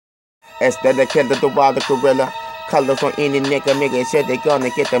Instead of killing the wild gorilla. Colors from any nigga, making sure they gonna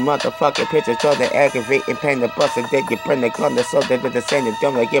get the motherfucking picture, so they aggravate and paint the bus, and then you print the color so that they're saying they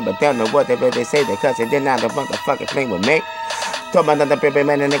don't give a damn to whatever they say, because they're not the motherfucking playing with me. Talk about the paper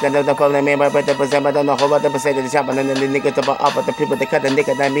man and nigga, the problem man, but the percent, but I don't know what the percent of the shop, and then the niggas about up, but the people that cut the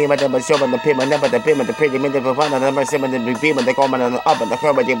nigga that me, but they were showing the people, never the payment, the pretty minute of one of the mercy, and the beam, the comment on the up, and the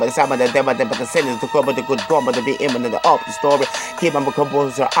curve, but the side of the devil, but the sentence to cover the good gone, but the be imminent of the story. Keep on the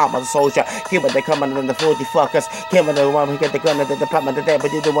composer, I'm a soldier, keep on the coming on the 40 fuckers, keep on the one who get the gun at the department today,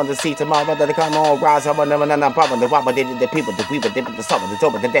 but you don't want to see tomorrow, but they come on, rise, I'm never not problem, the why, but they did the people, the people, they put the stomach, the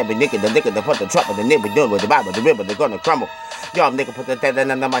top of the dead, the nigga, the put the trouble, the nigga doing with the Bible, the river, they're gonna crumble. Y'all nigga put the dead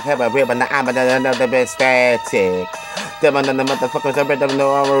under my head, but ribbon, I'm another best static. Them and the motherfuckers, I read them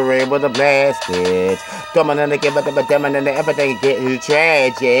know I'm a ring with the plastic. Them and the give it the demon and the everything get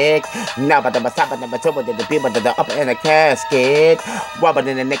tragic. Now, but the top of the top of the people that the upper in the casket.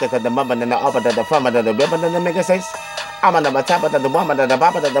 Wobbling in the niggas of the mother and the upper of the front of the ribbon and the nigga says, I'm on the top of the woman and the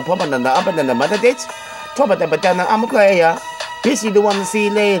bottom of the woman and the upper and the mother ditch. Top of the banana, I'm a player. Bitch, you the one to see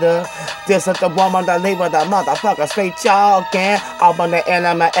later. This is the woman that leave with the motherfucker straight talking. Up on the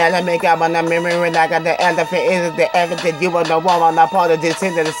element, got on the memory, and I got the elephant. Is the evidence you are the woman, not part of this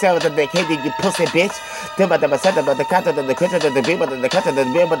into the seventh of the kid, you pussy bitch. The percent of the content of the creature of the people, the content of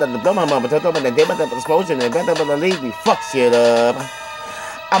the people, the blood, but the devil, the explosion, and better believe me, fuck shit up.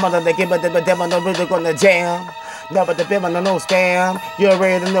 I'm on the game, but the devil, no really gonna jam. Never the bill, no spam. You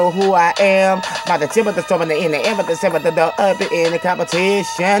already know who I am. By the tip of the storm in the air, but the seventh of the up in the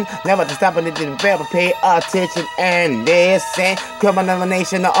competition. Never to stop in the develop, pay attention and listen. Criminal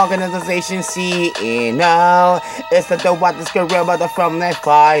nomination, the organization, CNO. It's the wildest gorilla from that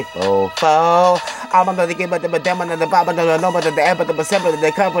 504. I'm on the game, but the demon and the bottom of the number of the air, but the percent of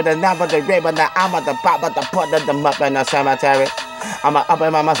the cover, the number, the rib, and the arm of the pop, but the put of the mup in the cemetery. I'm up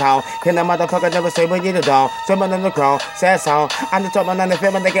in my sound. Can the motherfucker never say when you the dawn? Someone in the crown, sad song. I'm the top man on the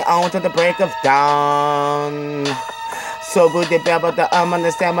film and they get on to the break of dawn. So good the bell, but the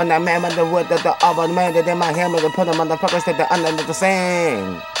understand when I man with the wood that the other man that in my hand with the put the motherfuckers that the under the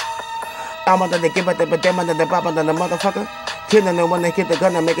same. I'm under the give it the demon and the baba and the motherfucker. Killing the one that get the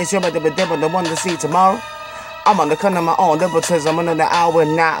gun and making sure that the devil the one to see tomorrow. I'm on the cut of my own liberalism under the hour,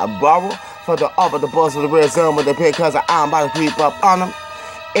 not a borrow. For the up of the boss of the real zone with the pig, cause I'm about to creep up on them.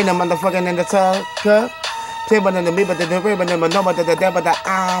 In the motherfucking in the tucker. Play one in the me, but the ribbon and no but the devil that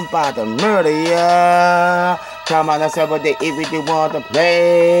I'm about to murder ya. Come on, that's what they if you want to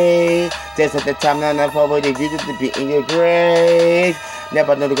play. Just at the time now, that's what they did to be in your grave.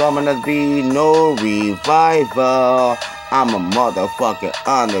 Never know the gonna be no revival. I'm a motherfucking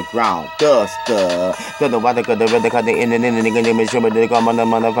underground duster. Don't know why they got the red cut the in and nigga name is sure they come on the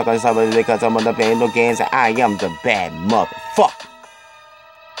motherfucking side because I'm on the playing no games. I am the bad motherfucker.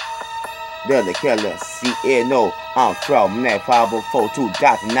 Lil Killah Cypher, I'm from that 504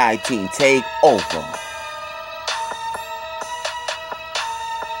 2019. Take over.